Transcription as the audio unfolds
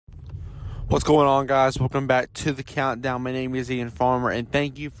What's going on, guys? Welcome back to the Countdown. My name is Ian Farmer, and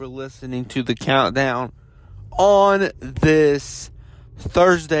thank you for listening to the Countdown on this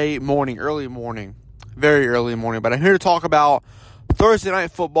Thursday morning, very early morning. But I'm here to talk about Thursday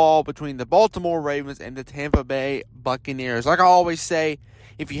night football between the Baltimore Ravens and the Tampa Bay Buccaneers. Like I always say,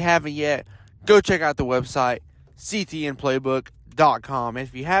 if you haven't yet, go check out the website, ctnplaybook.com. And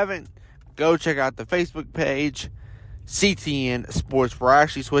if you haven't, go check out the Facebook page, CTN Sports. We're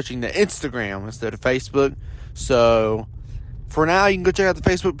actually switching to Instagram instead of Facebook. So, for now, you can go check out the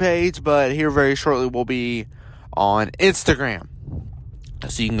Facebook page, but here very shortly we'll be on Instagram.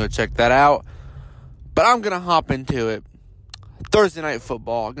 So you can go check that out. But I'm going to hop into it. Thursday night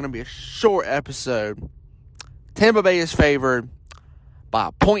football, going to be a short episode. Tampa Bay is favored by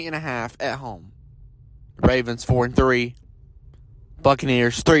 1.5 at home. Ravens 4-3.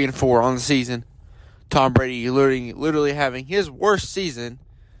 Buccaneers 3-4 on the season. Tom Brady literally having his worst season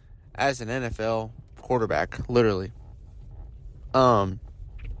as an NFL quarterback, literally.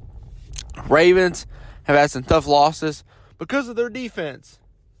 Ravens have had some tough losses because of their defense.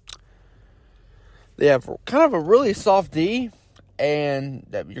 They have kind of a really soft D, and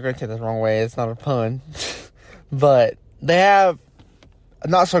you're going to take this the wrong way. It's not a pun. But they have a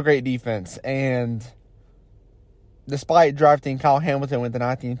not so great defense, and despite drafting Kyle Hamilton with the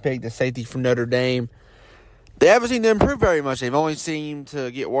 19th pick, the safety from Notre Dame, they haven't seemed to improve very much. They've only seemed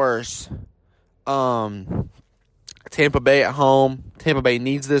to get worse. Tampa Bay at home. Tampa Bay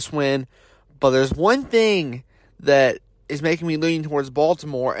needs this win. But there's one thing that is making me lean towards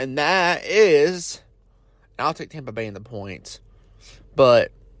Baltimore, and that is, I'll take Tampa Bay in the points.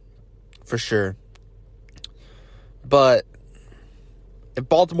 But, for sure. But, if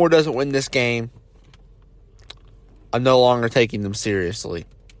Baltimore doesn't win this game, I'm no longer taking them seriously.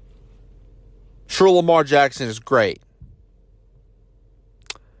 Sure, Lamar Jackson is great.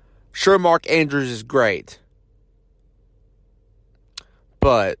 Sure, Mark Andrews is great.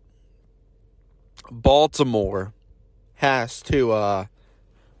 But Baltimore has to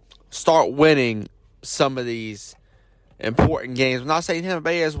start winning some of these important games. I'm not saying Tampa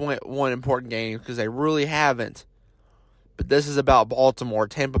Bay has won important games because they really haven't. But this is about Baltimore.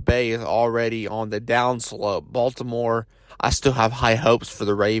 Tampa Bay is already on the downslope. Baltimore, I still have high hopes for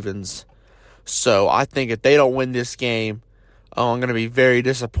the Ravens. So I think if they don't win this game, I'm going to be very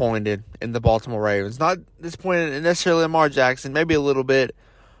disappointed in the Baltimore Ravens. Not disappointed in necessarily Lamar Jackson, maybe a little bit,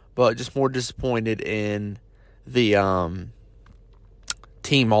 but just more disappointed in the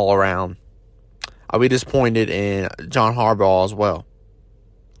team all around. I'll be disappointed in John Harbaugh as well.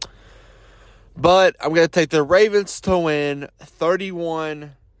 But I'm going to take the Ravens to win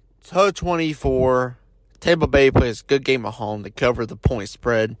 31-24. Tampa Bay plays a good game at home. They cover the point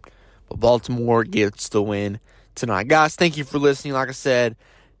spread. But Baltimore gets the win tonight. Guys, thank you for listening. Like I said,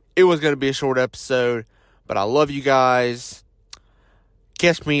 it was going to be a short episode. But I love you guys.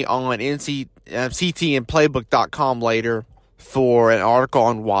 Catch me on ctnplaybook.com later for an article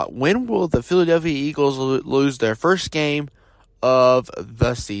on when will the Philadelphia Eagles lose their first game of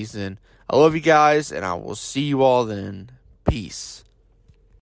the season. I love you guys, and I will see you all then. Peace.